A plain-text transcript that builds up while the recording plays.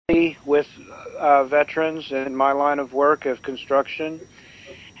with veterans in my line of work of construction,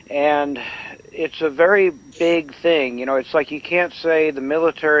 and it's a very big thing. You know, it's like you can't say the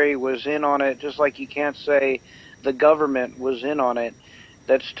military was in on it, just like you can't say the government was in on it.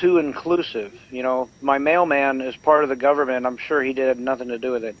 That's too inclusive. You know, my mailman is part of the government. I'm sure he did nothing to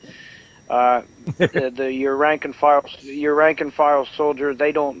do with it. Your rank and file soldier,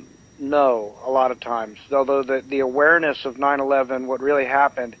 they don't know a lot of times. Although the awareness of 9/11, what really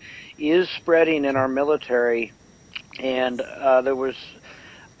happened, is spreading in our military, and there was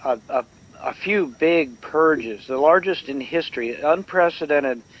a few big purges, the largest in history,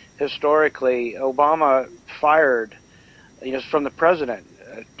 unprecedented historically. Obama fired, you know, from the president,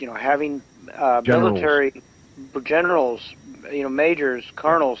 you know, having military generals, you know, majors,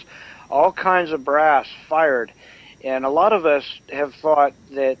 colonels, all kinds of brass fired. And a lot of us have thought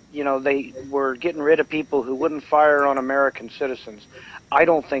that, you know, they were getting rid of people who wouldn't fire on American citizens. I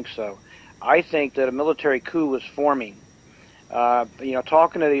don't think so. I think that a military coup was forming. You know,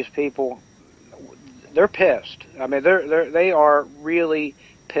 talking to these people, they're pissed. I mean, they are really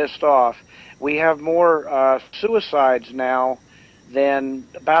pissed off. We have more suicides now than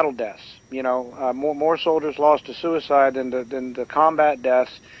battle deaths. You know, more soldiers lost to suicide than the combat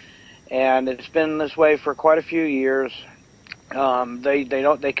deaths, and it's been this way for quite a few years.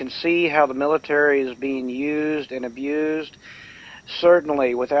 They can see how the military is being used and abused.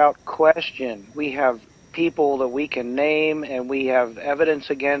 Certainly, without question, we have people that we can name and we have evidence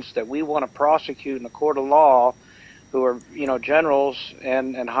against that we want to prosecute in a court of law, who are, you know, generals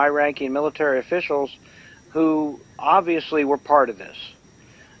and high-ranking military officials who obviously were part of this.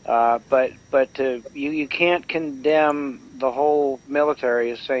 But you can't condemn the whole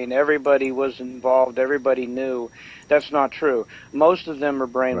military as saying everybody was involved, everybody knew. That's not true. Most of them are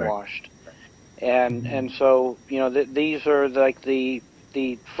brainwashed. Right. And so, you know, these are like the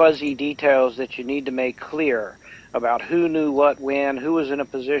fuzzy details that you need to make clear about who knew what when, who was in a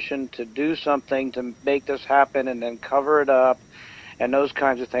position to do something to make this happen and then cover it up, and those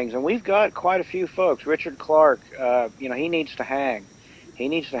kinds of things. And we've got quite a few folks. Richard Clark, you know, he needs to hang. He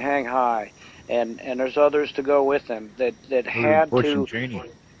needs to hang high. And there's others to go with him that had Bush to... and Cheney.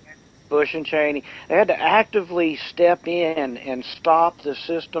 Bush and Cheney. They had to actively step in and stop the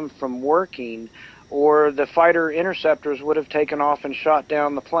system from working, or the fighter interceptors would have taken off and shot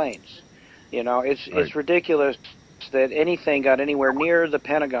down the planes. You know, it's ridiculous that anything got anywhere near the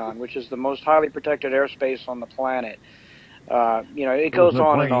Pentagon, which is the most highly protected airspace on the planet. You know, it goes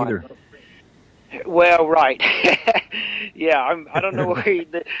on and on. Either. Well, right. Yeah, I don't know where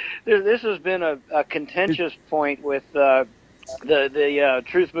this has been a contentious point with the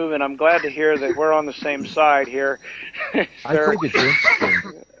Truth Movement. I'm glad to hear that we're on the same side here. I think it's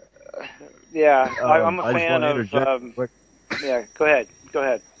interesting. Yeah, I'm a fan of... yeah, go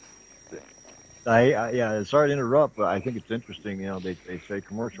ahead. Yeah, sorry to interrupt, but I think it's interesting. You know, they say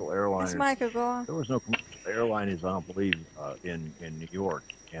commercial airliners. There was no commercial airliners, I don't believe, in New York.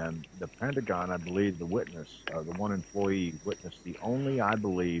 And the Pentagon, I believe, the one employee witnessed the only, I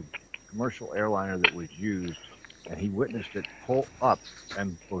believe, commercial airliner that was used, and he witnessed it pull up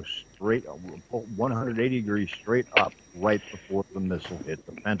and go straight, 180 degrees straight up right before the missile hit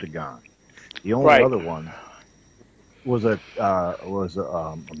the Pentagon. The only other one was a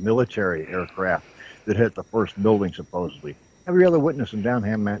military aircraft that hit the first building, supposedly. Every other witness in down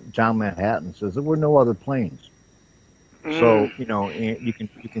Manhattan says there were no other planes. So, you know, you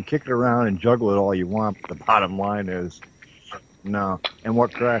can kick it around and juggle it all you want, but the bottom line is no. And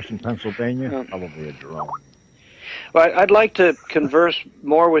what crashed in Pennsylvania? Probably a drone. Well, I'd like to converse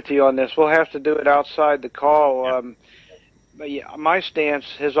more with you on this. We'll have to do it outside the call. But yeah, my stance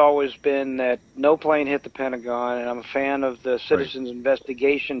has always been that no plane hit the Pentagon, and I'm a fan of the Citizens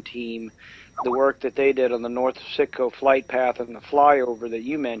Investigation Team, the work that they did on the North Sitco flight path and the flyover that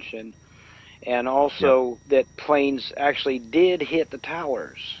you mentioned, and also that planes actually did hit the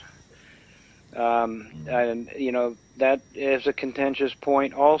towers. And, you know, that is a contentious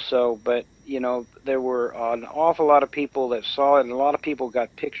point also, but, you know, there were an awful lot of people that saw it, and a lot of people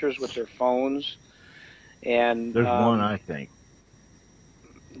got pictures with their phones. And there's one, I think.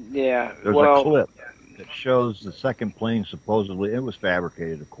 Yeah, there's a clip that shows the second plane supposedly, it was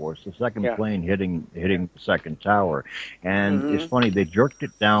fabricated, of course, the second plane hitting the second tower. And it's funny, they jerked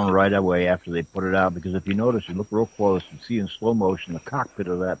it down right away after they put it out, because if you notice, you look real close and see in slow motion the cockpit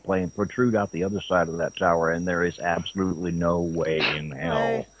of that plane protrude out the other side of that tower, and there is absolutely no way in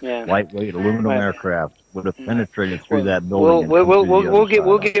hell. Lightweight aluminum aircraft would have penetrated through that building.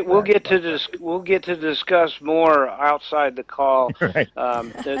 We'll get to discuss more outside the call. Right.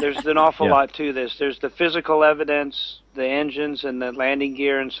 There's an awful lot to this. There's the physical evidence, the engines and the landing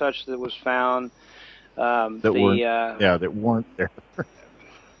gear and such that was found. That weren't there.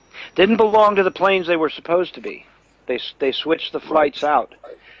 Didn't belong to the planes they were supposed to be. They switched the flights out.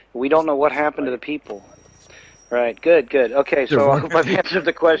 We don't know what happened to the people. Right. Good. Okay. So I hope I've answered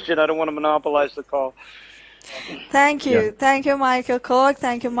the question. I don't want to monopolize the call. Thank you. Yeah. Thank you, Michael Kork.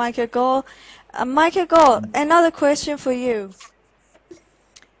 Thank you, Michael Gaul. Michael Gaul, another question for you.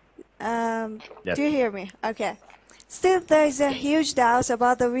 Yes. Do you hear me? Okay. Still, there is a huge doubt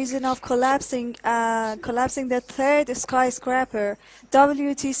about the reason of collapsing the third skyscraper,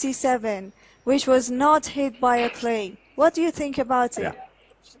 WTC-7, which was not hit by a plane. What do you think about it?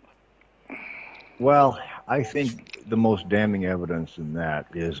 Well, I think the most damning evidence in that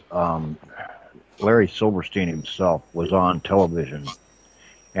is Larry Silverstein himself was on television,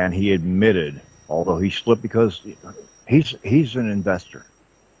 and he admitted, although he slipped because he's an investor.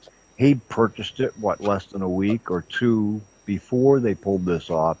 He purchased it, less than a week or two before they pulled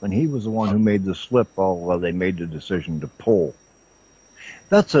this off, and he was the one who made the slip, although they made the decision to pull.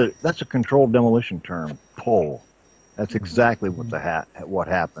 That's a controlled demolition term, pull. That's exactly what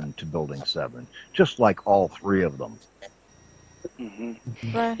happened to Building 7, just like all three of them.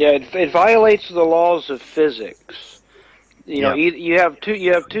 Mm-hmm. Right. Yeah, it violates the laws of physics. You know, you have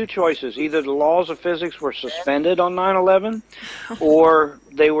two choices. Either the laws of physics were suspended on 9/11, or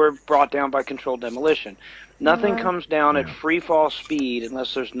they were brought down by controlled demolition. Nothing comes down at free fall speed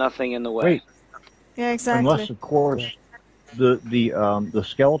unless there's nothing in the way. Wait. Yeah, exactly. Unless, of course, the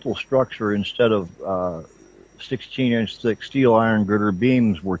skeletal structure, instead of 16-inch thick steel iron girder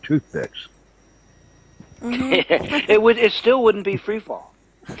beams, were toothpicks. Mm-hmm. It still wouldn't be free fall.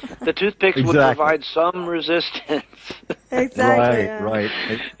 The toothpicks would provide some resistance. Exactly. Right.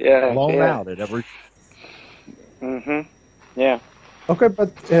 Blown out at every. Mm-hmm. Yeah. Okay,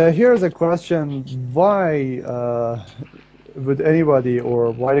 but here's a question: why would anybody, or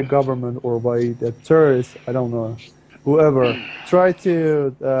why the government, or why the terrorists, I don't know, whoever, tries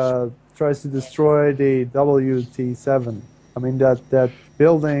to destroy the WT7? I mean, that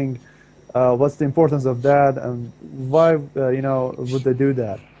building. What's the importance of that, and why, would they do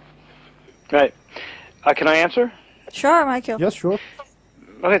that? Right. Can I answer? Sure, Michael. Yes, sure.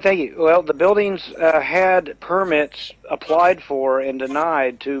 Okay, thank you. Well, the buildings had permits applied for and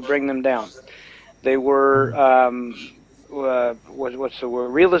denied to bring them down. They were, what's the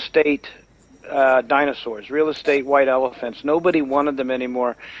word? Real estate dinosaurs, real estate white elephants. Nobody wanted them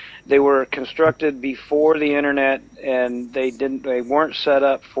anymore. They were constructed before the internet, and they weren't set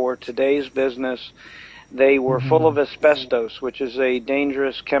up for today's business. They were full of asbestos, which is a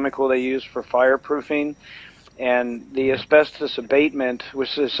dangerous chemical they use for fireproofing. And the asbestos abatement,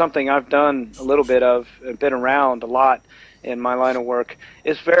 which is something I've done a little bit of, been around a lot in my line of work,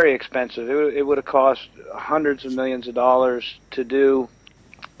 is very expensive. It would have cost hundreds of millions of dollars to do.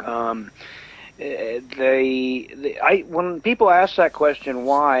 When people ask that question,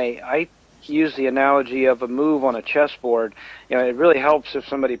 why, I use the analogy of a move on a chessboard. You know, it really helps if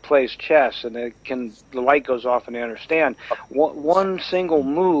somebody plays chess and the light goes off and they understand. One single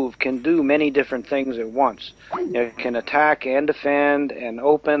move can do many different things at once. It can attack and defend and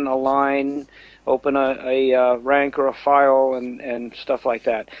open a line, open a rank or a file, and stuff like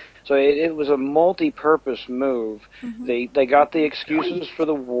that. So it was a multi-purpose move. Mm-hmm. They got the excuses for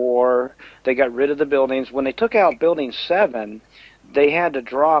the war. They got rid of the buildings. When they took out Building 7, they had to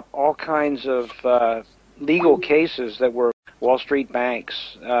drop all kinds of legal cases that were Wall Street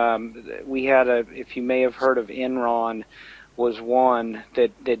banks. We had if you may have heard of Enron, was one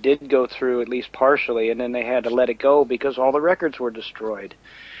that did go through at least partially, and then they had to let it go because all the records were destroyed.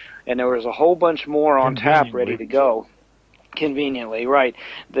 And there was a whole bunch more on tap ready to go. Conveniently, right.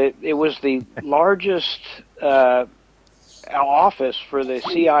 It was the largest office for the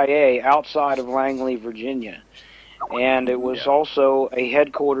CIA outside of Langley, Virginia. And it was also a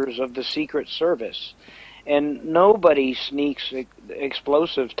headquarters of the Secret Service. And nobody sneaks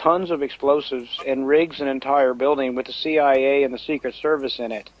explosives, tons of explosives, and rigs an entire building with the CIA and the Secret Service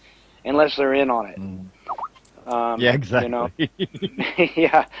in it, unless they're in on it. Yeah, exactly.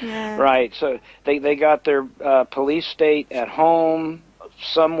 Yeah, right. So they got their police state at home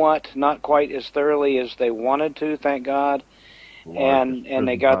somewhat, not quite as thoroughly as they wanted to, thank God. And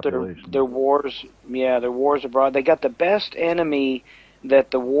they got their wars, their wars abroad. They got the best enemy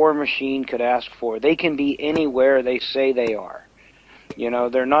that the war machine could ask for. They can be anywhere they say they are. You know,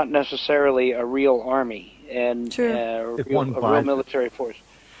 they're not necessarily a real army and a real military force.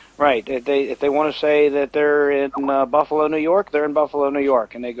 Right. If they want to say that they're in Buffalo, New York, they're in Buffalo, New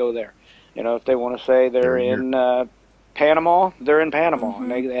York, and they go there. You know, if they want to say they're in Panama, they're in Panama,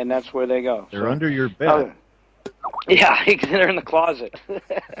 and that's where they go. They're under your bed. Yeah, they're in the closet.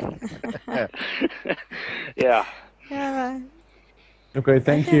 Yeah. Yeah. Okay,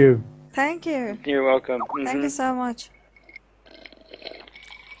 thank you. Thank you. You're welcome. Thank you so much.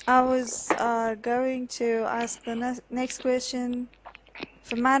 I was going to ask the next question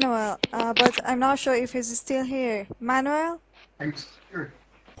for Manuel, but I'm not sure if he's still here. Manuel?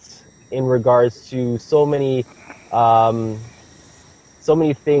 In regards to so many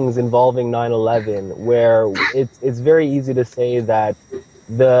things involving 9/11, where it's very easy to say that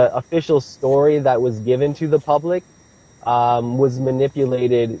the official story that was given to the public was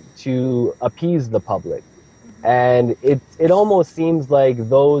manipulated to appease the public, and it almost seems like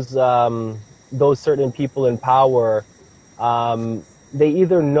those certain people in power, they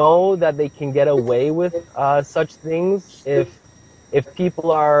either know that they can get away with such things if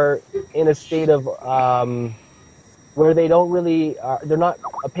people are in a state of where they don't really they're not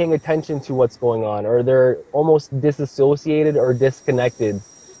paying attention to what's going on, or they're almost disassociated or disconnected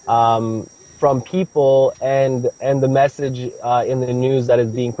from people and the message in the news that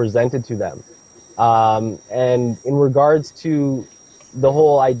is being presented to them. And in regards to the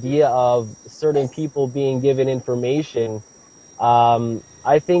whole idea of certain people being given information,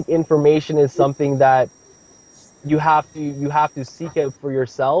 I think information is something that you have to seek out for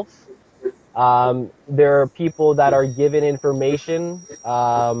yourself. There are people that are given information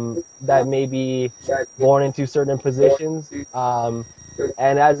that may be born into certain positions.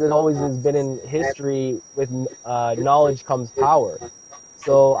 And as it always has been in history, with knowledge comes power.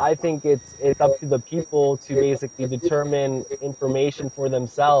 So I think it's up to the people to basically determine information for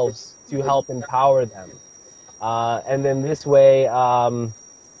themselves to help empower them. And then this way,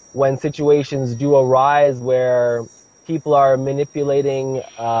 when situations do arise where people are manipulating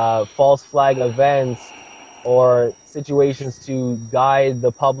false flag events or situations to guide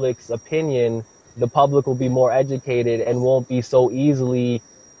the public's opinion, the public will be more educated and won't be so easily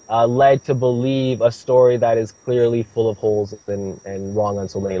led to believe a story that is clearly full of holes and wrong on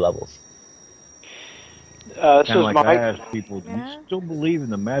so many levels. Kind of like I ask people, do you still believe in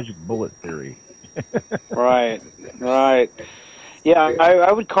the magic bullet theory? Right. Yeah,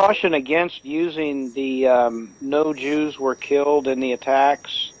 I would caution against using the no Jews were killed in the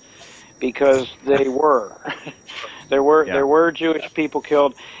attacks, because they were. There were Jewish people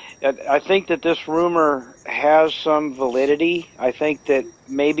killed. I think that this rumor has some validity. I think that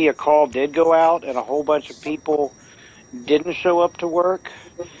maybe a call did go out and a whole bunch of people didn't show up to work.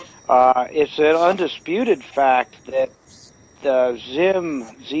 It's an undisputed fact that the ZIMM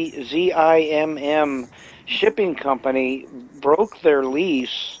shipping company broke their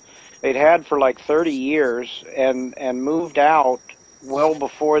lease they'd had for like 30 years and moved out well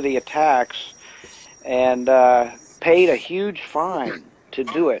before the attacks, and paid a huge fine to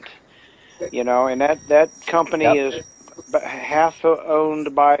do it. You know, and that company is half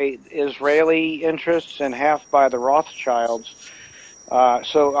owned by Israeli interests and half by the Rothschilds.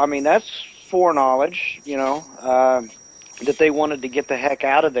 So, I mean, that's foreknowledge, you know, that they wanted to get the heck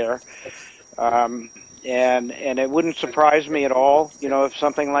out of there. And it wouldn't surprise me at all, you know, if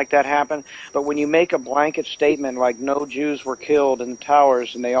something like that happened. But when you make a blanket statement like no Jews were killed in the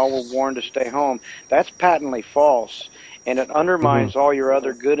towers and they all were warned to stay home, that's patently false, and it undermines all your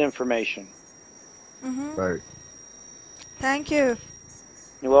other good information. Right. Thank you.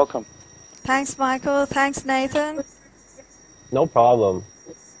 You're welcome. Thanks, Michael. Thanks, Nathan. No problem.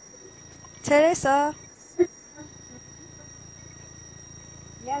 Teresa?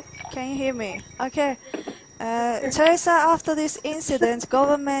 Yes. Can you hear me? Okay. Teresa, after this incident,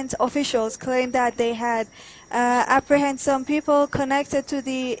 government officials claimed that they had apprehended some people connected to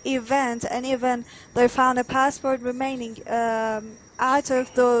the event, and even they found a passport remaining out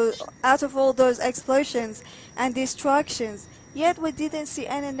of all those explosions and destructions. Yet we didn't see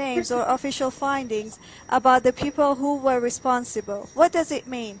any names or official findings about the people who were responsible. What does it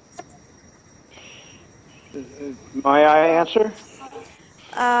mean? May I answer?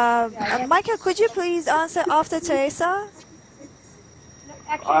 Michael, could you please answer after Teresa?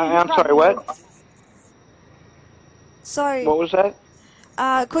 I'm sorry, what? Sorry. What was that?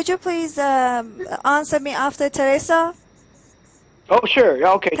 Could you please answer me after Teresa? Oh, sure.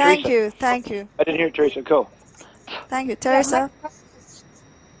 Okay, Thank Teresa. you. Thank you. I didn't hear Teresa. Cool. Thank you. Teresa? Yeah,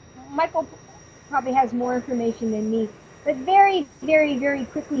 Michael probably has more information than me. But very, very, very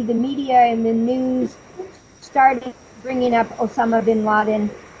quickly, the media and the news started bringing up Osama bin Laden,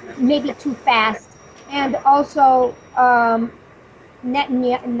 maybe too fast. And also,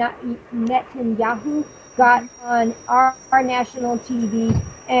 Netanyahu got on our national TV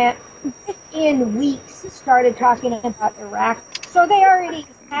and within weeks started talking about Iraq. So they already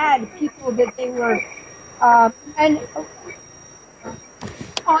had people that they were, and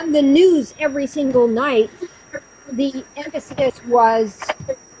on the news every single night, the emphasis was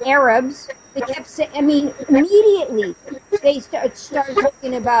Arabs. They kept saying, I mean, immediately they started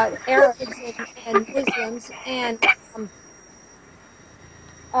talking about Arabs and Muslims, and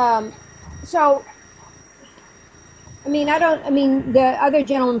so, I mean, the other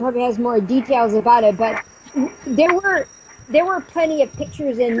gentleman probably has more details about it, but there were plenty of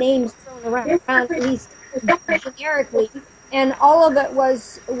pictures and names thrown around, at least generically, and all of it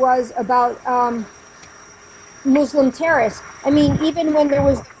was about Muslim terrorists. I mean, even when there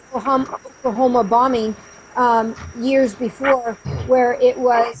was the Oklahoma bombing years before, where it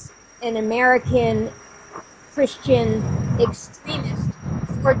was an American Christian extremist,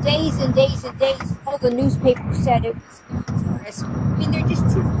 for days and days and days, all the newspapers said it was terrorists. I mean, they're just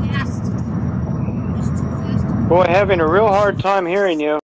too fast. Boy, having a real hard time hearing you.